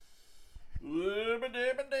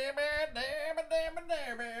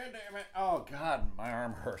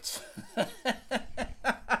hurts.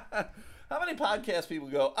 How many podcast people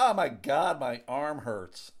go, oh my God, my arm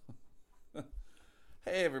hurts?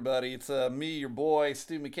 Hey everybody, it's me, your boy,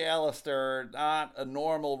 Stu McAllister. Not a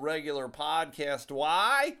normal, regular podcast.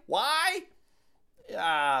 Why?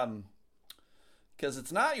 Because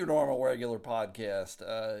it's not your normal, regular podcast.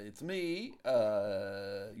 It's me,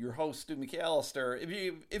 your host, Stu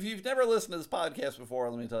McAllister. If you've never listened to this podcast before,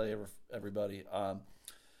 let me tell you, everybody.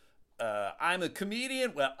 I'm a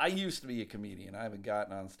comedian. Well, I used to be a comedian. I haven't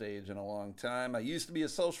gotten on stage in a long time. I used to be a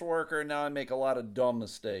social worker, and now I make a lot of dumb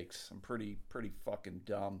mistakes. I'm pretty fucking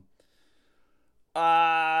dumb.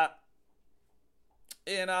 And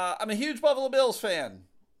I'm a huge Buffalo Bills fan.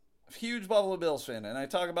 And I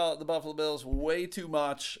talk about the Buffalo Bills way too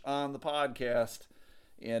much on the podcast.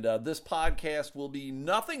 And this podcast will be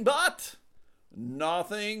nothing but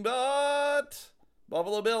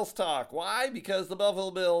Buffalo Bills talk. Why? Because the Buffalo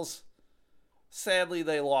Bills, sadly,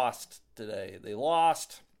 they lost today. They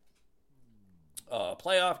lost a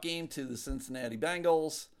playoff game to the Cincinnati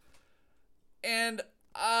Bengals. And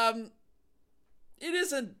it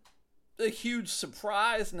isn't a huge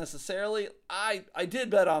surprise necessarily. I did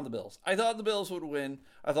bet on the Bills. I thought the Bills would win.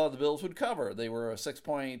 I thought the Bills would cover. They were a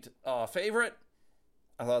 6-point favorite.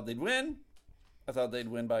 I thought they'd win. I thought they'd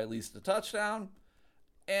win by at least a touchdown.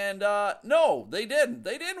 And no, they didn't.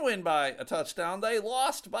 They didn't win by a touchdown. They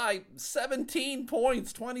lost by 17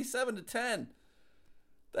 points, 27-10.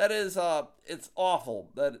 That is, it's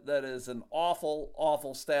awful. That is an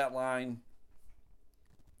awful stat line.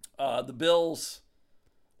 The Bills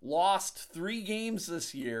lost 3 games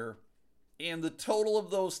this year, and the total of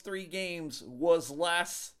those 3 games was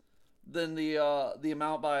less than the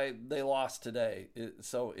amount they lost today.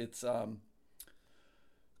 So it's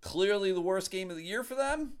clearly the worst game of the year for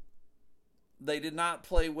them. They did not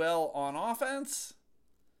play well on offense.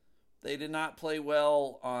 They did not play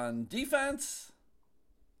well on defense.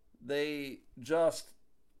 They just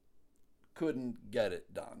couldn't get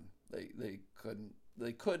it done. They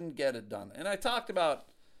couldn't get it done. And I talked about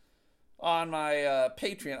on my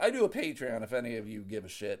Patreon. I do a Patreon if any of you give a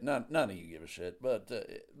shit. None of you give a shit, but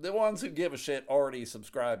the ones who give a shit already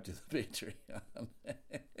subscribe to the Patreon.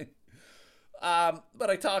 But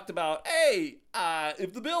I talked about, hey,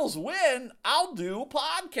 if the Bills win, I'll do a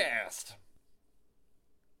podcast.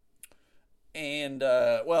 And,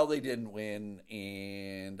 well, they didn't win,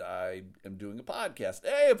 and I am doing a podcast.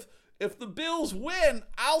 Hey, if the Bills win,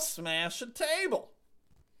 I'll smash a table.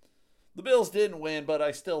 The Bills didn't win, but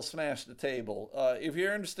I still smashed the table. If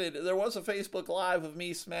you're interested, there was a Facebook Live of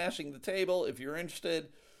me smashing the table. If you're interested,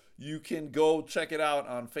 you can go check it out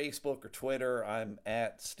on Facebook or Twitter. I'm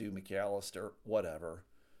at Stu McAllister, whatever.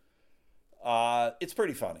 It's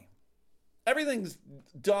pretty funny. Everything's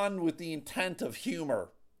done with the intent of humor.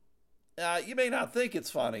 You may not think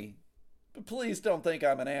it's funny, but please don't think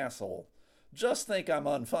I'm an asshole. Just think I'm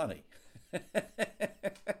unfunny.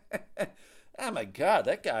 Oh my God,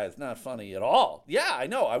 that guy is not funny at all. Yeah, I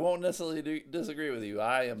know. I won't necessarily disagree with you.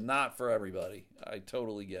 I am not for everybody. I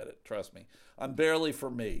totally get it. Trust me. I'm barely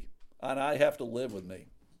for me, and I have to live with me.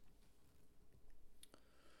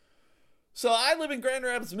 So I live in Grand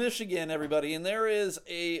Rapids, Michigan, everybody, and there is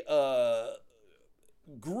a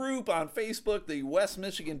group on Facebook, the West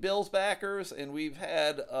Michigan Bills Backers, and we've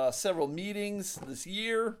had several meetings this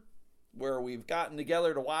year where we've gotten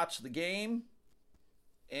together to watch the game.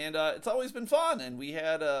 And it's always been fun, and we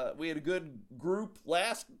had a good group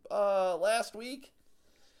last week,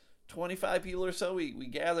 25 people or so. We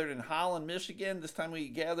gathered in Holland, Michigan. This time we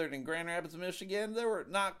gathered in Grand Rapids, Michigan. There were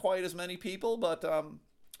not quite as many people, but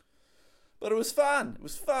it was fun. It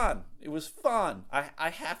was fun. I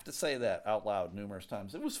have to say that out loud numerous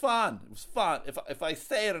times. It was fun. If I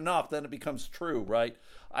say it enough, then it becomes true, right?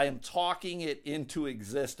 I am talking it into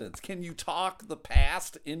existence. Can you talk the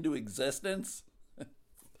past into existence?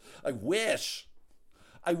 I wish.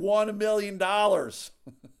 I won $1 million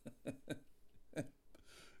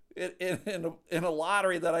in a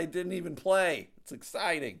lottery that I didn't even play. It's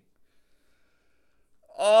exciting.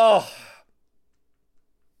 Oh.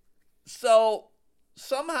 So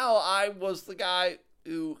somehow I was the guy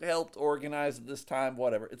who helped organize it this time.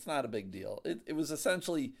 Whatever. It's not a big deal. It was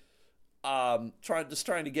essentially trying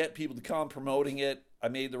to get people to come, promoting it. I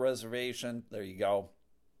made the reservation. There you go.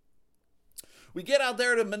 We get out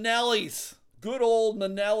there to Manelli's, good old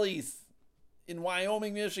Manelli's in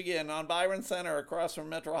Wyoming, Michigan, on Byron Center across from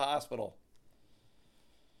Metro Hospital.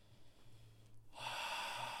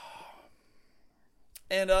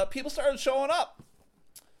 And people started showing up.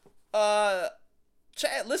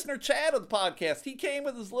 Listener Chad of the podcast, he came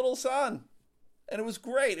with his little son. And it was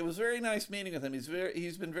great. It was very nice meeting with him.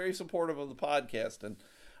 He's been very supportive of the podcast, and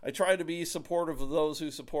I try to be supportive of those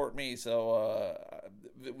who support me. So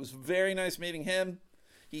it was very nice meeting him.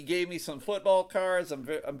 He gave me some football cards. I'm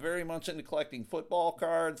very much into collecting football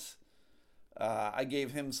cards. I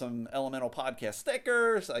gave him some Elemental Podcast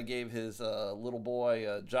stickers. I gave his little boy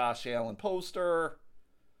a Josh Allen poster.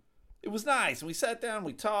 It was nice. And we sat down,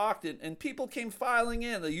 we talked, and people came filing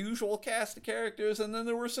in, the usual cast of characters, and then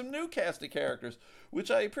there were some new cast of characters, which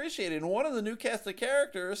I appreciated. And one of the new cast of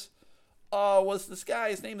characters was this guy.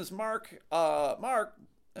 His name is Mark. Mark,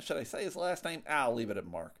 should I say his last name? I'll leave it at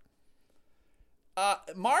Mark.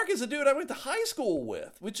 Mark is a dude I went to high school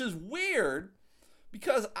with, which is weird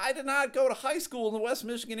because I did not go to high school in the West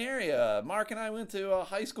Michigan area. Mark and I went to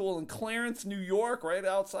high school in Clarence, New York, right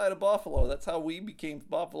outside of Buffalo. That's how we became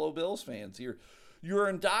Buffalo Bills fans. You're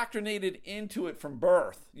indoctrinated into it from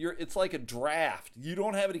birth. It's like a draft. You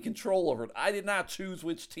don't have any control over it. I did not choose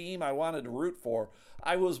which team I wanted to root for.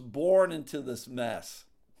 I was born into this mess,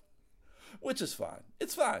 which is fine.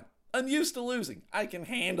 It's fine. I'm used to losing. I can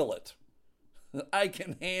handle it. I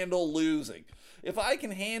can handle losing. If I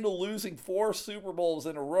can handle losing 4 Super Bowls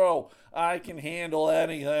in a row, I can handle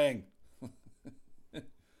anything.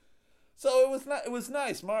 So it was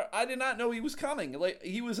nice. I did not know he was coming. Like,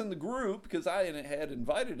 he was in the group because I had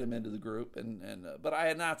invited him into the group, but I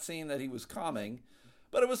had not seen that he was coming.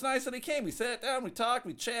 But it was nice that he came. We sat down, we talked,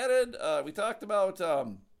 we chatted, we talked about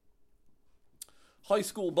high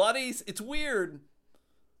school buddies. It's weird.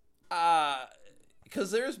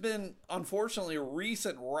 Because there's been, unfortunately, a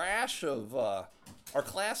recent rash of our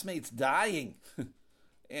classmates dying.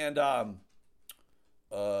 And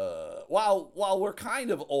while we're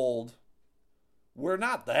kind of old, we're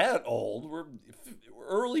not that old. We're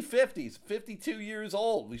early 50s, 52 years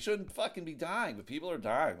old. We shouldn't fucking be dying, but people are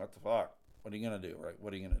dying. What the fuck? What are you going to do, right?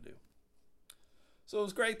 What are you going to do? So it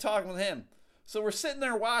was great talking with him. So we're sitting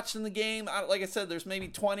there watching the game. Like I said, there's maybe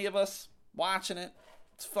 20 of us watching it.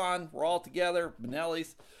 It's fun. We're all together.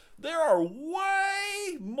 Benelli's. There are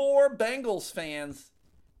way more Bengals fans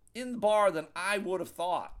in the bar than I would have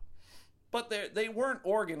thought. But they weren't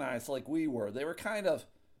organized like we were. They were kind of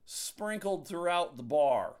sprinkled throughout the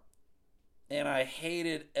bar. And I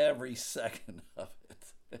hated every second of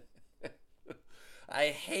it. I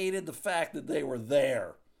hated the fact that they were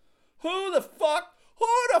there. Who the fuck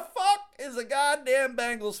is a goddamn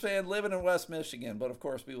Bengals fan living in West Michigan? But of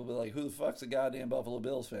course, people will be like, who the fuck's a goddamn Buffalo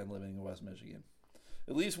Bills fan living in West Michigan?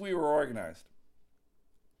 At least we were organized.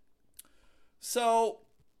 So,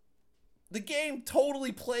 the game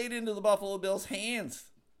totally played into the Buffalo Bills' hands.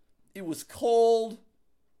 It was cold.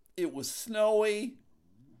 It was snowy.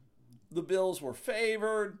 The Bills were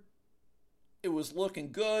favored. It was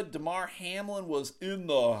looking good. Damar Hamlin was in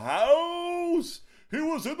the house. He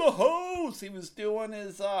was in the house. He was doing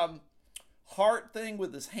his heart thing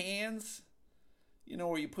with his hands. You know,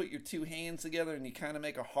 where you put your 2 hands together and you kind of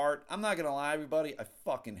make a heart. I'm not going to lie, everybody. I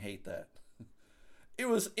fucking hate that. It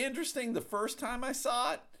was interesting the first time I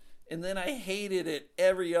saw it, and then I hated it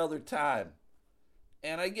every other time.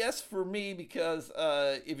 And I guess for me, because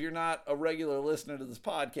if you're not a regular listener to this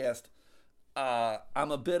podcast,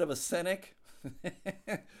 I'm a bit of a cynic.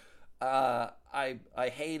 I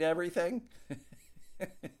hate everything.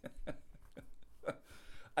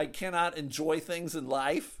 I cannot enjoy things in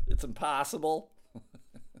life. It's impossible.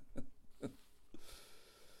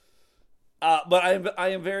 But I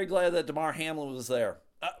am very glad that Damar Hamlin was there.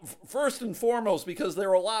 First and foremost, because there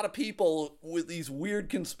were a lot of people with these weird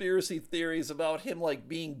conspiracy theories about him like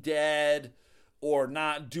being dead or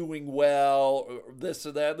not doing well or this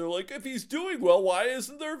or that. They're like, if he's doing well, why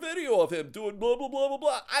isn't there video of him doing blah, blah, blah, blah,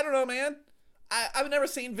 blah? I don't know, man. I've never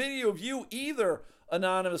seen video of you either,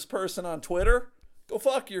 anonymous person on Twitter. Go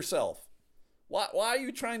fuck yourself. Why are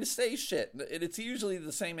you trying to say shit? And it's usually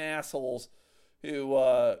the same assholes who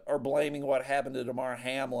are blaming what happened to Damar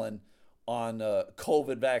Hamlin on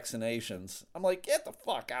COVID vaccinations. I'm like, get the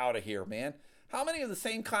fuck out of here, man. How many of the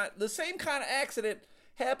same kind of accident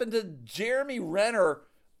happened to Jeremy Renner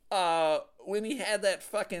when he had that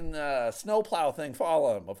fucking snowplow thing fall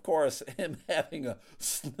on him? Of course, him having a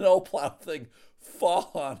snowplow thing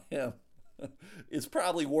fall on him is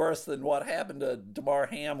probably worse than what happened to Damar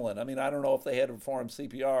Hamlin. I mean, I don't know if they had to perform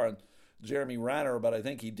CPR on Jeremy Renner, but I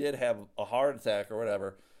think he did have a heart attack or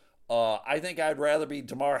whatever. I think I'd rather be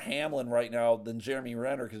Damar Hamlin right now than Jeremy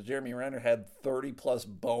Renner, because Jeremy Renner had 30-plus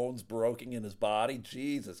bones broken in his body.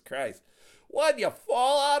 Jesus Christ. What, you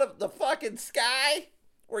fall out of the fucking sky?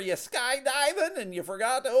 Were you skydiving and you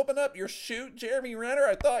forgot to open up your chute, Jeremy Renner?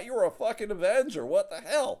 I thought you were a fucking Avenger. What the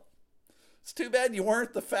hell? It's too bad you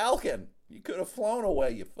weren't the Falcon. You could have flown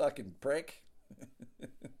away, you fucking prick.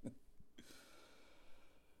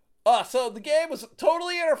 So the game was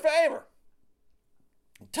totally in our favor.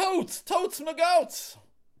 Totes my goats.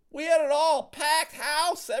 We had it all. Packed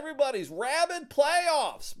house. Everybody's rabid.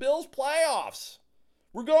 Playoffs. Bills playoffs.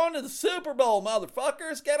 We're going to the Super Bowl,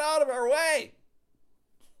 motherfuckers. Get out of our way.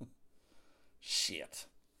 Shit.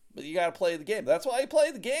 But you got to play the game. That's why you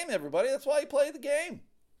play the game, everybody. That's why you play the game.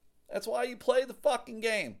 That's why you play the fucking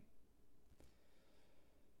game.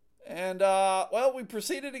 And, well, we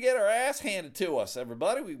proceeded to get our ass handed to us,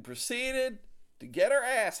 everybody. We proceeded to get our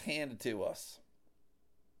ass handed to us.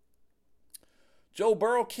 Joe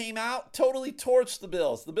Burrow came out, totally torched the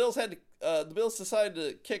Bills. The Bills decided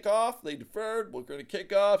to kick off. They deferred. We're going to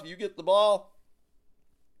kick off. You get the ball.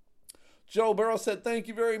 Joe Burrow said, "Thank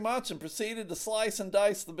you very much," and proceeded to slice and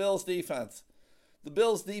dice the Bills' defense. The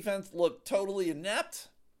Bills' defense looked totally inept.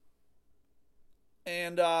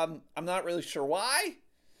 And I'm not really sure why.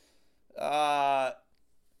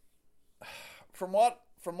 From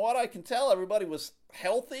what I can tell, everybody was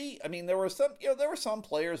healthy. I mean, there were some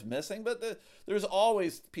players missing, but there's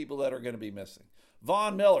always people that are going to be missing.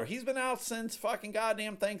 Von Miller, he's been out since fucking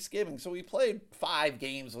goddamn Thanksgiving, so we played 5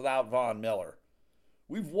 games without Von Miller.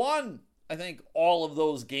 We've won, I think, all of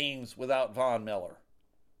those games without Von Miller.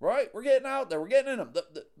 Right? We're getting out there. We're getting in them.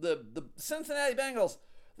 The Cincinnati Bengals,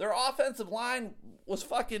 their offensive line was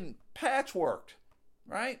fucking patchworked.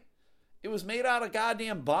 Right? It was made out of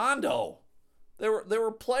goddamn Bondo. There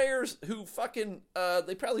were players who fucking,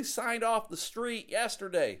 they probably signed off the street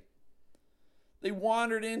yesterday. They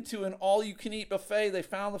wandered into an all-you-can-eat buffet. They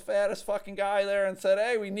found the fattest fucking guy there and said,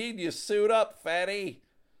 "Hey, we need you. Suit up, fatty."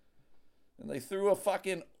 And they threw a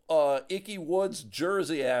fucking Ickey Woods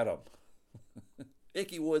jersey at him.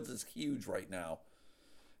 Ickey Woods is huge right now.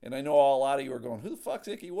 And I know a lot of you are going, "Who the fuck's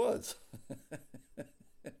Ickey Woods?"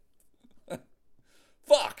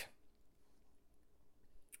 Fuck.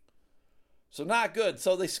 So not good.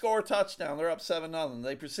 So they score a touchdown. They're up 7-0.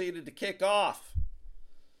 They proceeded to kick off.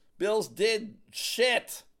 Bills did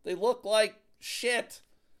shit. They looked like shit.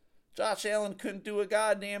 Josh Allen couldn't do a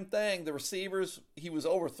goddamn thing. The receivers, he was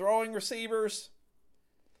overthrowing receivers.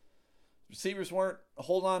 Receivers weren't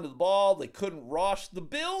holding on to the ball. They couldn't rush. The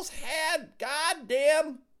Bills had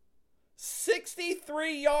goddamn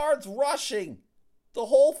 63 yards rushing the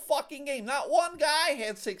whole fucking game. Not one guy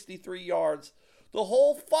had 63 yards. The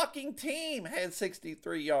whole fucking team had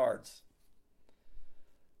 63 yards.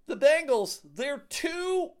 The Bengals,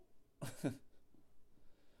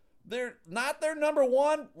 they're not their number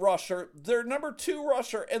 1 rusher, their number 2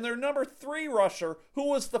 rusher, and their number 3 rusher, who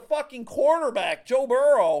was the fucking quarterback, Joe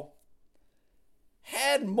Burrow,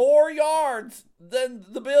 had more yards than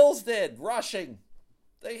the Bills did rushing.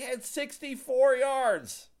 They had 64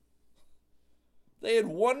 yards. They had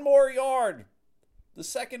 1 more yard. The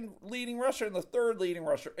second leading rusher and the third leading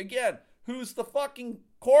rusher. Again, who's the fucking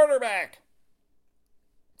quarterback?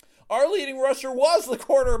 Our leading rusher was the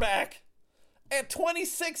quarterback at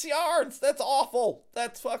 26 yards. That's awful.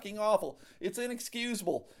 That's fucking awful. It's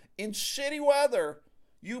inexcusable. In shitty weather,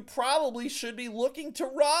 you probably should be looking to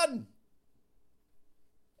run.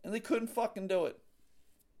 And they couldn't fucking do it.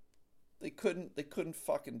 They couldn't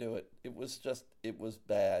fucking do it. It was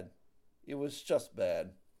bad. It was just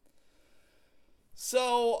bad.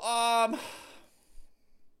 So,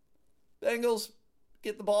 Bengals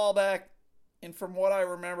get the ball back, and from what I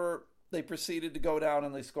remember, they proceeded to go down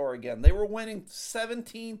and they score again. They were winning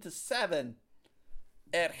 17-7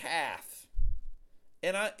 at half.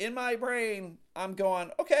 And in my brain, I'm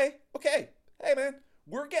going, okay, hey man,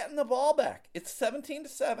 we're getting the ball back. It's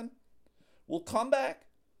 17-7. We'll come back.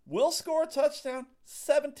 We'll score a touchdown,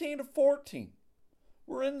 17-14.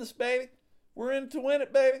 We're in this, baby. We're in to win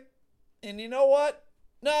it, baby. And you know what?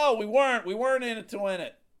 No, we weren't. We weren't in it to win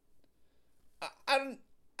it. I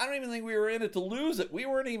don't even think we were in it to lose it. We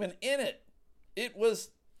weren't even in it. It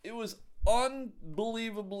was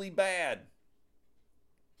unbelievably bad.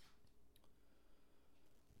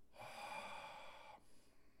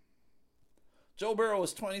 Joe Burrow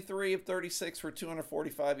was 23 of 36 for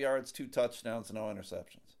 245 yards, 2 touchdowns, no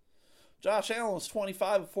interceptions. Josh Allen was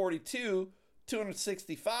 25 of 42,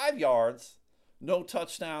 265 yards, no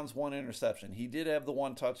touchdowns, 1 interception. He did have the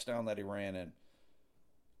 1 touchdown that he ran in.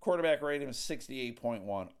 Quarterback rating was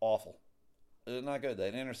 68.1. Awful. Not good.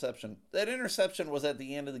 That interception was at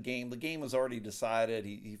the end of the game. The game was already decided.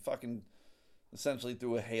 He fucking essentially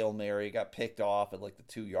threw a Hail Mary. Got picked off at like the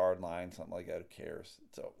 2-yard line, something like that. Who cares?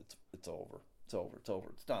 It's over. It's over.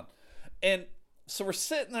 It's done. And so we're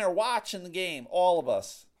sitting there watching the game, all of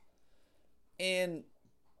us. And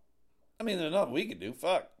I mean, there's nothing we can do.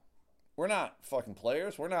 Fuck. We're not fucking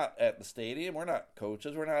players. We're not at the stadium. We're not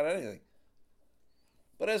coaches. We're not anything.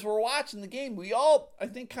 But as we're watching the game, we all, I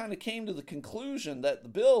think, kind of came to the conclusion that the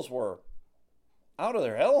Bills were out of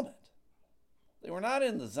their element. They were not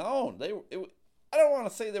in the zone. I don't want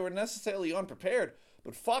to say they were necessarily unprepared,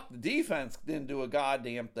 but fuck, the defense didn't do a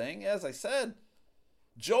goddamn thing. As I said,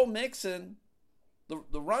 Joe Mixon,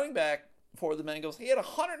 the running back for the Bengals, he had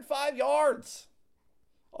 105 yards.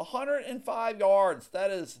 105 yards.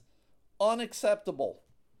 That is unacceptable.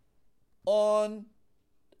 Unacceptable.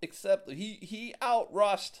 He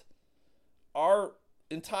outrushed our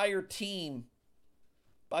entire team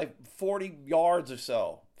by 40 yards or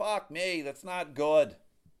so. Fuck me, that's not good.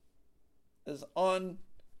 It's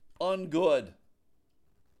ungood.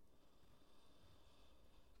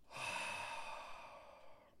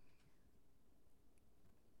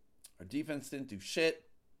 Our defense didn't do shit.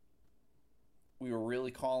 We were really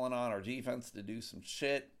calling on our defense to do some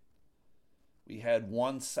shit. We had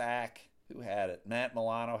one sack. Who had it? Matt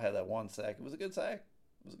Milano had that one sack. It was a good sack.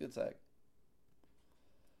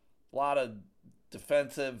 A lot of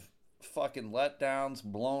defensive fucking letdowns,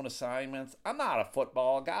 blown assignments. I'm not a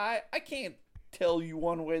football guy. I can't tell you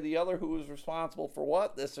one way or the other who was responsible for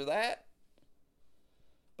what, this or that.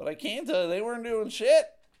 But I can tell you they weren't doing shit.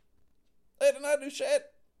 They did not do shit.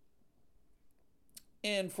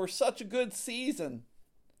 And for such a good season,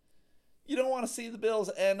 you don't want to see the Bills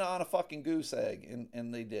end on a fucking goose egg.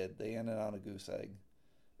 And they did. They ended on a goose egg.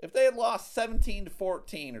 If they had lost 17-14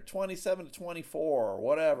 or 27-24 or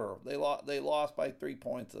whatever, they lost by 3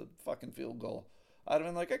 points, a fucking field goal, I'd have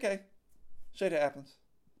been like, okay, shit happens.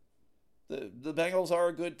 The Bengals are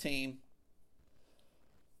a good team.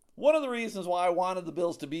 One of the reasons why I wanted the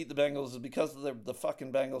Bills to beat the Bengals is because of the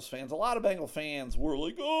fucking Bengals fans. A lot of Bengal fans were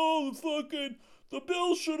like, oh, the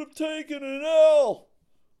Bills should have taken an L.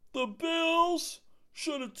 The Bills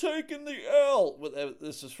should have taken the L.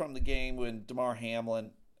 This is from the game when Damar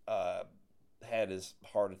Hamlin had his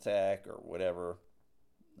heart attack or whatever,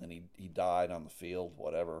 and he died on the field,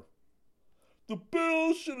 whatever. The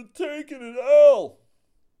Bills should have taken an L.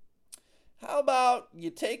 How about you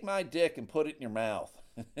take my dick and put it in your mouth?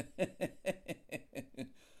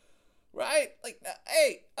 Right? Like,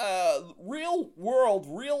 hey, real world,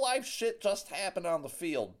 real life shit just happened on the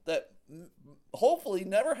field that hopefully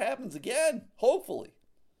never happens again. Hopefully.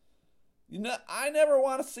 I never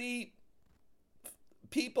want to see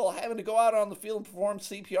people having to go out on the field and perform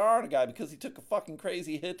CPR on a guy because he took a fucking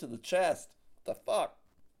crazy hit to the chest. What the fuck?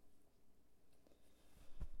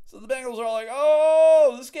 So the Bengals are all like,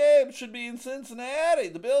 oh, this game should be in Cincinnati.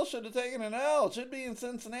 The Bills should have taken an L. It should be in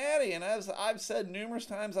Cincinnati. And as I've said numerous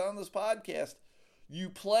times on this podcast, you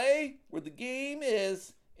play where the game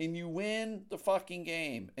is and you win the fucking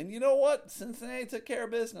game. And you know what? Cincinnati took care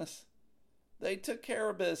of business. They took care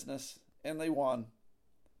of business and they won.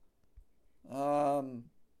 I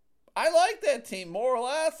like that team more or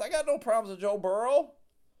less. I got no problems with Joe Burrow.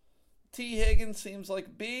 T. Higgins seems like a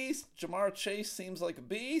beast. Jamar Chase seems like a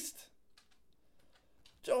beast.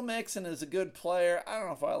 Joe Mixon is a good player. I don't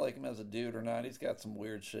know if I like him as a dude or not. He's got some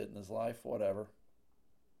weird shit in his life. Whatever.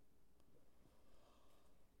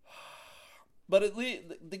 But at least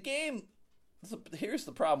the game, here's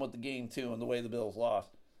the problem with the game too and the way the Bills lost.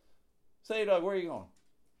 Say, Doug, where are you going?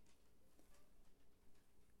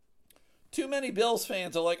 Too many Bills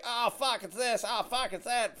fans are like, oh, fuck, it's this. Oh, fuck, it's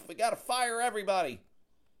that. We got to fire everybody.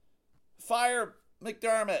 Fire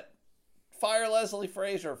McDermott. Fire Leslie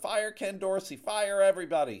Frazier. Fire Ken Dorsey. Fire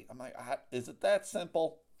everybody. I'm like, is it that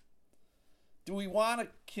simple? Do we want to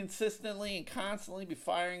consistently and constantly be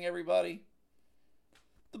firing everybody?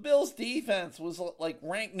 The Bills' defense was like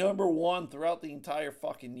ranked number 1 throughout the entire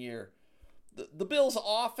fucking year. The Bills'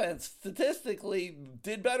 offense statistically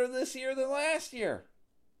did better this year than last year.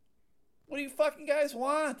 What do you fucking guys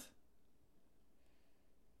want?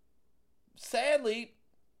 Sadly,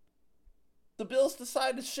 the Bills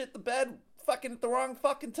decided to shit the bed fucking at the wrong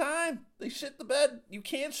fucking time. They shit the bed. You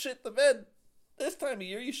can't shit the bed this time of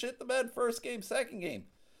year. You shit the bed first game, second game.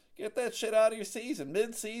 Get that shit out of your season,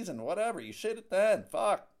 mid-season, whatever. You shit it then.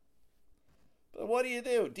 Fuck. But what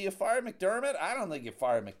do? Do you fire McDermott? I don't think you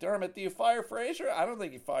fire McDermott. Do you fire Frazier? I don't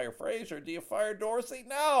think you fire Frazier. Do you fire Dorsey?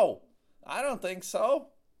 No. I don't think so.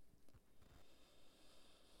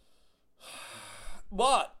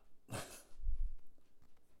 But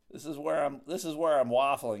this is where I'm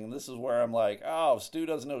waffling, and this is where I'm like, oh, Stu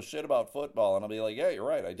doesn't know shit about football, and I'll be like, yeah, you're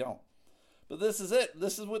right, I don't. But this is it.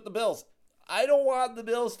 This is with the Bills. I don't want the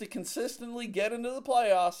Bills to consistently get into the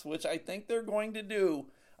playoffs, which I think they're going to do.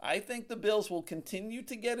 I think the Bills will continue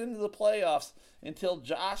to get into the playoffs until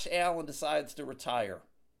Josh Allen decides to retire.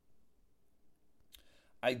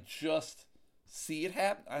 I just see it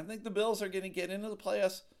happen. I think the Bills are going to get into the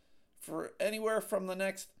playoffs for anywhere from the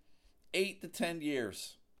next 8 to 10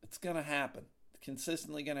 years. It's going to happen.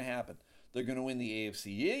 Consistently going to happen. They're going to win the AFC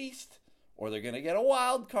East, or they're going to get a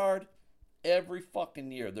wild card every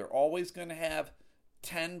fucking year. They're always going to have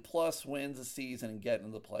 10 plus wins a season and get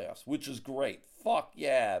into the playoffs, which is great. Fuck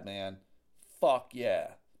yeah, man. Fuck yeah.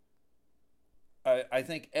 I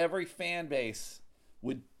think every fan base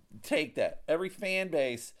would take that. Every fan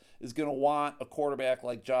base is going to want a quarterback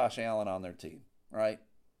like Josh Allen on their team, right?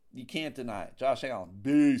 You can't deny it. Josh Allen,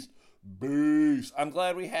 beast. I'm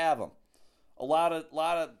glad we have him. A lot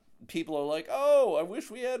of people are like, oh, I wish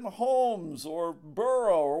we had Mahomes or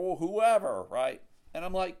Burrow or whoever, right? And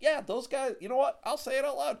I'm like, yeah, those guys, you know what? I'll say it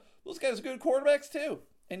out loud. Those guys are good quarterbacks too.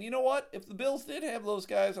 And you know what? If the Bills did have those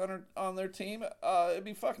guys on their team, it'd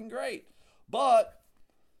be fucking great. But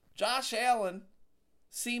Josh Allen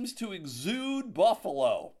seems to exude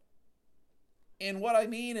Buffalo. And what I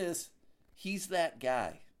mean is, he's that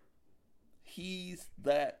guy. He's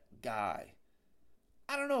that guy.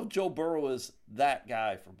 I don't know if Joe Burrow is that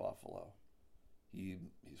guy for Buffalo.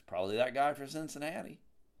 He's probably that guy for Cincinnati.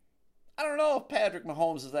 I don't know if Patrick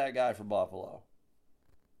Mahomes is that guy for Buffalo.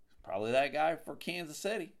 He's probably that guy for Kansas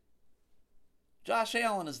City. Josh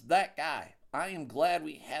Allen is that guy. I am glad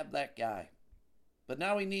we have that guy. But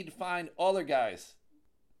now we need to find other guys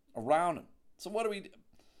around him. So what do we do?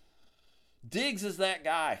 Diggs is that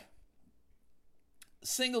guy.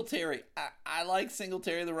 Singletary. I like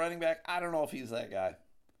Singletary, the running back. I don't know if he's that guy.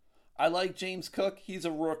 I like James Cook. He's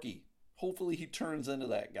a rookie. Hopefully he turns into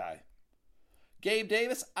that guy. Gabe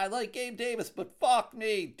Davis. I like Gabe Davis, but fuck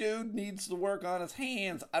me. Dude needs to work on his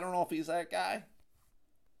hands. I don't know if he's that guy.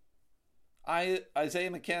 Isaiah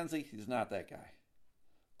McKenzie. He's not that guy.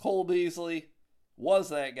 Cole Beasley was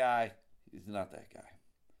that guy. He's not that guy.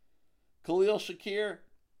 Khalil Shakir.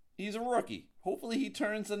 He's a rookie. Hopefully he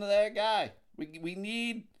turns into that guy. We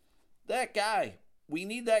need that guy. We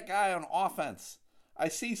need that guy on offense. I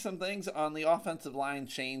see some things on the offensive line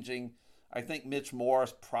changing. I think Mitch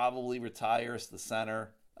Morse probably retires the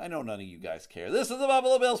center. I know none of you guys care. This is the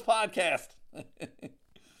Buffalo Bills podcast.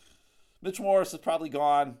 Mitch Morse is probably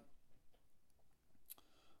gone.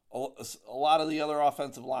 A lot of the other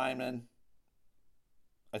offensive linemen,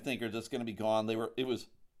 I think, are just going to be gone. They were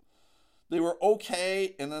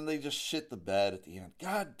okay, and then they just shit the bed at the end.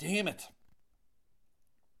 God damn it.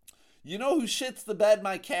 You know who shits the bed?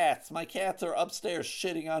 My cats. My cats are upstairs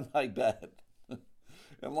shitting on my bed.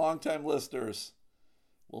 And longtime listeners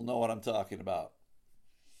will know what I'm talking about.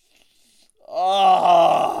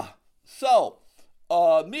 So,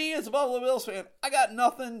 me as a Buffalo Bills fan, I got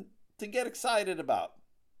nothing to get excited about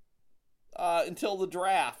until the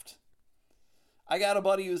draft. I got a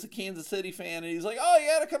buddy who's a Kansas City fan, and he's like, oh, you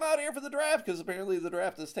got to come out here for the draft, because apparently the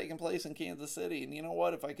draft is taking place in Kansas City. And you know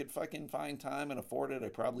what? If I could fucking find time and afford it, I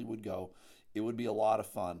probably would go. It would be a lot of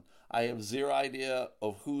fun. I have zero idea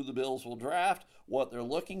of who the Bills will draft, what they're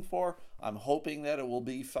looking for. I'm hoping that it will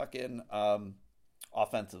be fucking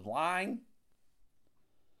offensive line.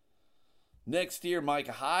 Next year,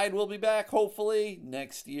 Micah Hyde will be back, hopefully.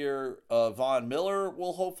 Next year, Von Miller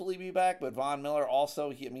will hopefully be back. But Von Miller also,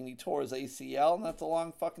 he tore his ACL, and that's a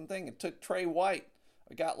long fucking thing. It took Trey White.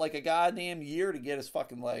 I got like a goddamn year to get his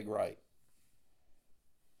fucking leg right.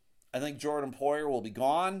 I think Jordan Poyer will be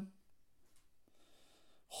gone.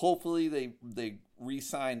 Hopefully they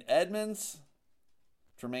re-sign Edmonds.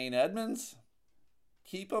 Tremaine Edmonds.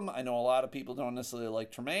 Keep him. I know a lot of people don't necessarily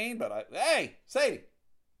like Tremaine, but hey, Sadie,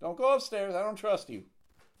 don't go upstairs. I don't trust you.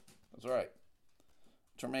 That's right.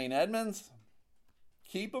 Tremaine Edmonds.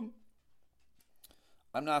 Keep him.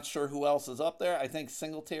 I'm not sure who else is up there. I think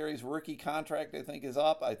Singletary's rookie contract, is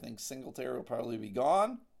up. I think Singletary will probably be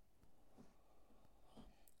gone.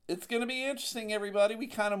 It's going to be interesting, everybody. We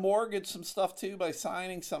kind of mortgaged some stuff, too, by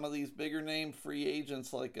signing some of these bigger name free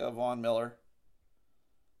agents like Von Miller.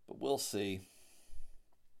 But we'll see.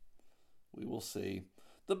 We will see.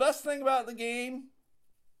 The best thing about the game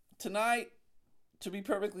tonight, to be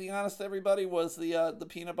perfectly honest, everybody, was the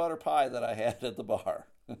peanut butter pie that I had at the bar.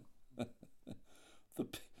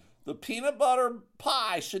 The peanut butter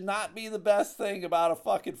pie should not be the best thing about a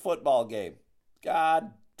fucking football game.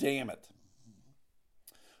 God damn it.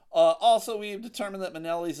 Also, we have determined that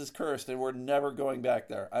Manelli's is cursed, and we're never going back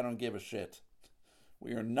there. I don't give a shit.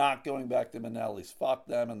 We are not going back to Manelli's. Fuck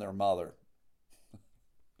them and their mother.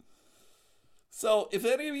 So, if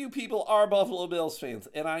any of you people are Buffalo Bills fans,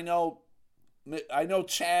 and I know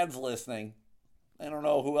Chad's listening. I don't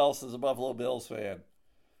know who else is a Buffalo Bills fan.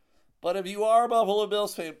 But if you are a Buffalo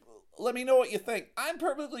Bills fan, let me know what you think. I'm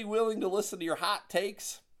perfectly willing to listen to your hot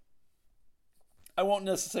takes. I won't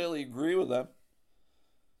necessarily agree with them.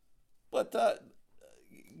 But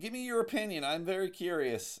Give me your opinion. I'm very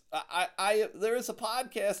curious. There is a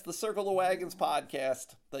podcast, the Circle the Wagons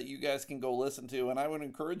podcast, that you guys can go listen to, and I would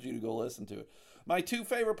encourage you to go listen to it. My two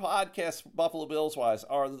favorite podcasts, Buffalo Bills wise,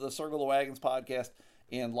 are the Circle the Wagons podcast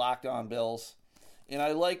and Locked On Bills. And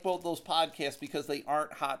I like both those podcasts because they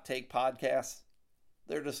aren't hot take podcasts.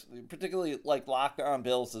 They're just, particularly like Locked On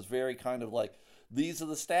Bills is very kind of like, these are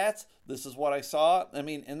the stats. This is what I saw. I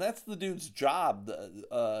mean, and that's the dude's job.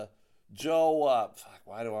 Joe,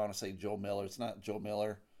 why do I want to say Joe Miller? It's not Joe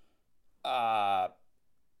Miller. Why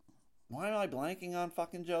am I blanking on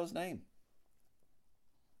fucking Joe's name?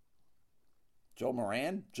 Joe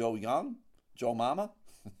Moran? Joe Young? Joe Mama?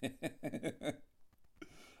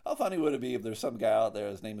 How funny would it be if there's some guy out there,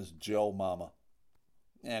 his name is Joe Mama?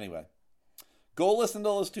 Anyway, go listen to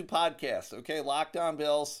those two podcasts, okay? Locked On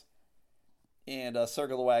Bills and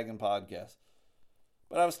Circle the Wagon podcast.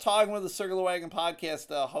 But I was talking with the Circle the Wagon podcast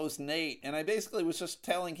host, Nate, and I basically was just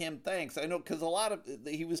telling him thanks. I know, because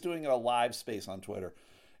he was doing a live space on Twitter.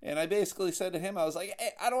 And I basically said to him, I was like, hey,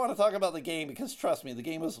 I don't want to talk about the game because, trust me, the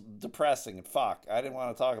game was depressing and fuck. I didn't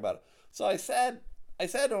want to talk about it. So I said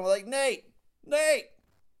to him, like, Nate,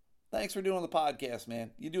 thanks for doing the podcast,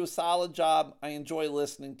 man. You do a solid job. I enjoy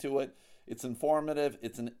listening to it. It's informative.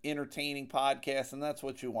 It's an entertaining podcast, and that's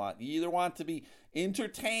what you want. You either want to be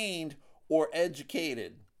entertained or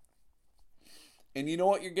educated. And you know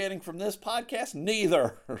what you're getting from this podcast?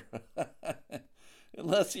 Neither.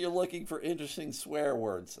 Unless you're looking for interesting swear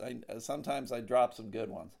words. Sometimes I drop some good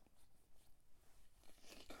ones.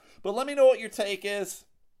 But let me know what your take is.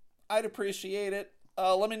 I'd appreciate it.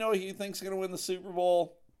 Let me know who you think's going to win the Super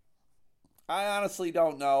Bowl. I honestly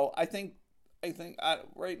don't know. I think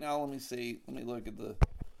right now, let me see. Let me look at the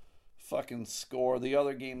fucking score. The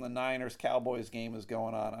other game, the Niners-Cowboys game, is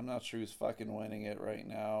going on. I'm not sure who's fucking winning it right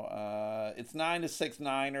now. It's 9-6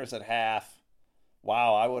 Niners at half.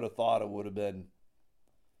 Wow, I would have thought it would have been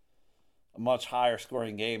a much higher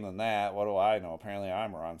scoring game than that. What do I know? Apparently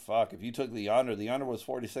I'm wrong. Fuck. If you took the under was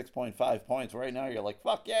 46.5 points. Right now you're like,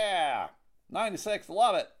 fuck yeah. 9-6.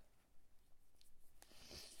 Love it.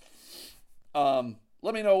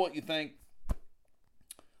 Let me know what you think.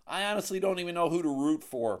 I honestly don't even know who to root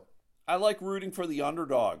for. I like rooting for the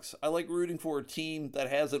underdogs. I like rooting for a team that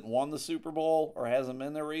hasn't won the Super Bowl or hasn't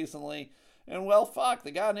been there recently. And well, fuck,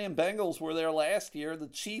 the goddamn Bengals were there last year. The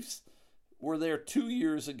Chiefs were there 2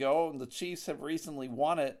 years ago, and the Chiefs have recently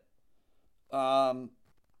won it. I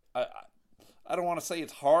don't want to say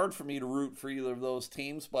it's hard for me to root for either of those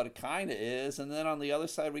teams, but it kind of is. And then on the other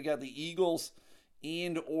side, we got the Eagles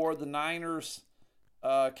and or the Niners,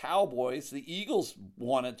 Cowboys. The Eagles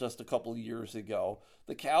won it just a couple of years ago.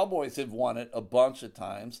 The Cowboys have won it a bunch of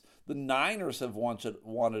times. The Niners have won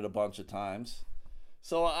it a bunch of times.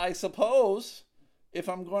 So I suppose if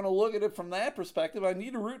I'm going to look at it from that perspective, I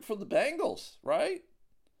need to root for the Bengals, right?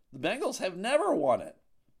 The Bengals have never won it.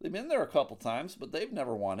 They've been there a couple times, but they've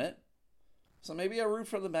never won it. So maybe I root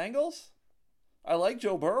for the Bengals. I like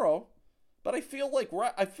Joe Burrow, but I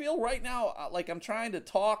feel right now like I'm trying to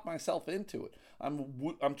talk myself into it.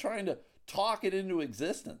 I'm trying to talk it into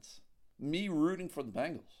existence. Me rooting for the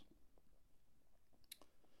Bengals.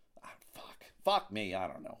 Fuck me. I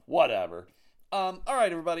don't know. Whatever. All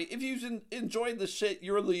right, everybody. If you've enjoyed this shit,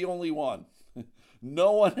 you're the only one.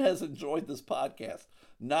 No one has enjoyed this podcast.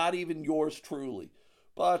 Not even yours truly.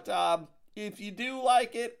 But if you do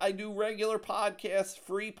like it, I do regular podcasts,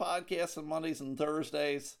 free podcasts on Mondays and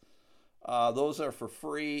Thursdays. Those are for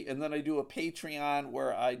free. And then I do a Patreon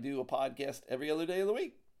where I do a podcast every other day of the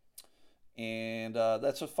week. And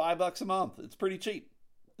that's just $5 a month. It's pretty cheap.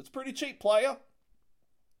 It's pretty cheap, playa.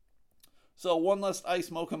 So one less ice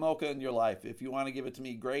mocha in your life. If you want to give it to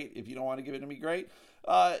me, great. If you don't want to give it to me, great.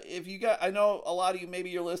 I know a lot of you, maybe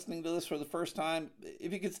you're listening to this for the first time.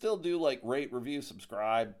 If you could still do like rate, review,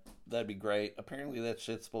 subscribe, that'd be great. Apparently that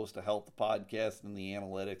shit's supposed to help the podcast and the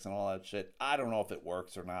analytics and all that shit. I don't know if it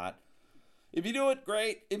works or not. If you do it,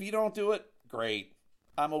 great. If you don't do it, great.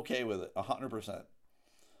 I'm okay with it, 100%.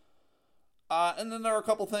 And then there are a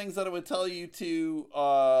couple things that I would tell you to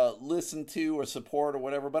listen to or support or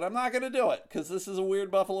whatever, but I'm not going to do it because this is a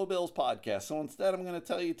Weird Buffalo Bills podcast. So instead, I'm going to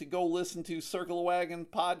tell you to go listen to Circle the Wagon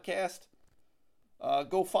podcast.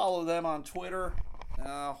 Go follow them on Twitter.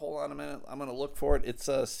 Hold on a minute. I'm going to look for it. It's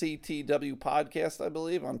a CTW podcast, I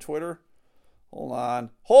believe, on Twitter. Hold on.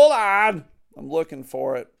 I'm looking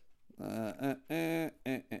for it.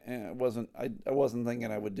 I wasn't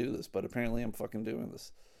thinking I would do this, but apparently I'm fucking doing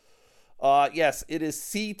this. Yes, it is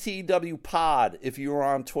CTW Pod if you're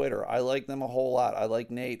on Twitter. I like them a whole lot. I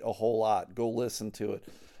like Nate a whole lot. Go listen to it.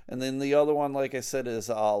 And then the other one, like I said, is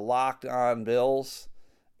Locked On Bills.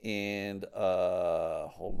 And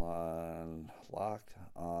hold on, Locked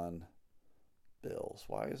On Bills.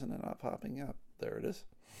 Why isn't it not popping up? There it is.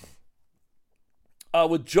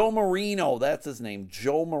 With Joe Marino, that's his name,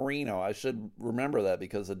 Joe Marino. I should remember that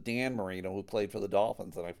because of Dan Marino, who played for the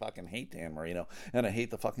Dolphins, and I fucking hate Dan Marino, and I hate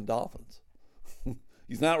the fucking Dolphins.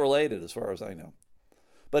 He's not related as far as I know.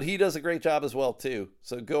 But he does a great job as well, too.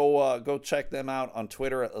 So go check them out on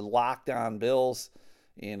Twitter at Locked On Bills.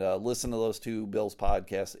 And listen to those two Bills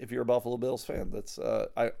podcasts if you're a Buffalo Bills fan. That's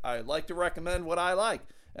I like to recommend what I like,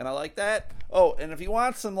 and I like that. Oh, and if you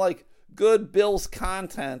want some like good Bills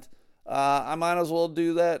content, I might as well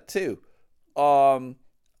do that too.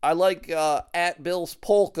 I like at Bills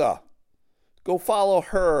Polka. Go follow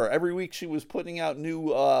her. Every week she was putting out new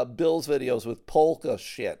Bills videos with polka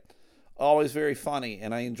shit. Always very funny,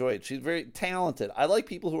 and I enjoy it. She's very talented. I like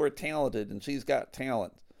people who are talented, and she's got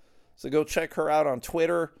talent. So go check her out on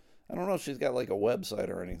Twitter. I don't know if she's got like a website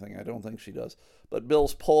or anything. I don't think she does. But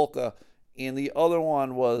Bill's Polka. And the other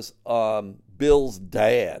one was Bill's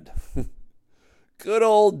dad. Good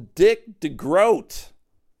old Dick DeGroat.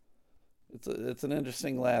 It's an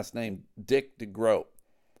interesting last name, Dick DeGroat.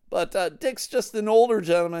 But Dick's just an older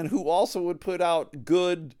gentleman who also would put out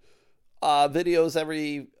good videos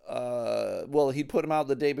every... he'd put them out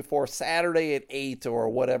the day before, Saturday at 8 or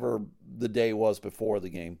whatever the day was before the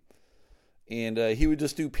game. And he would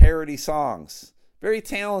just do parody songs. Very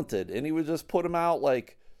talented. And he would just put them out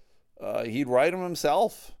like he'd write them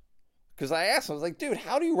himself. Because I asked him, I was like, dude,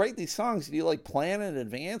 how do you write these songs? Do you like plan in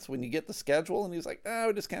advance when you get the schedule? And he was like, no,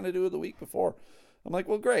 we just kind of do it the week before. I'm like,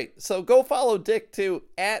 well, great. So go follow Dick too,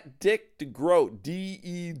 at Dick DeGroat,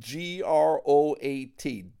 DeGroat,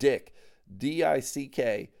 Dick,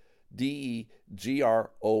 DickDeGroat.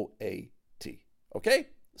 Okay?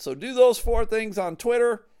 So do those 4 things on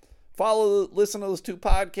Twitter. Listen to those 2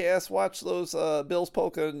 podcasts. Watch those Bill's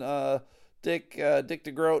Polka and Dick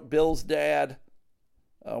DeGroat, Bill's dad.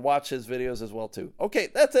 Watch his videos as well too. Okay,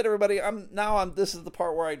 that's it, everybody. This is the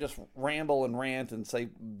part where I just ramble and rant and say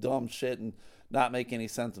dumb shit and not make any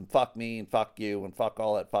sense and fuck me and fuck you and fuck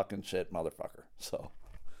all that fucking shit, motherfucker. So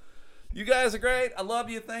you guys are great. I love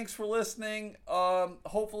you. Thanks for listening.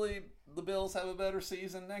 Hopefully the Bills have a better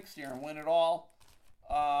season next year and win it all.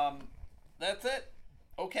 That's it.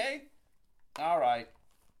 Okay? All right.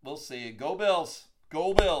 We'll see you. Go Bills.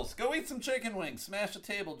 Go Bills. Go eat some chicken wings. Smash a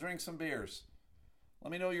table. Drink some beers.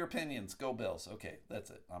 Let me know your opinions. Go Bills. Okay, that's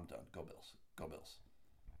it. I'm done. Go Bills. Go Bills.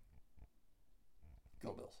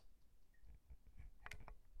 Go Bills.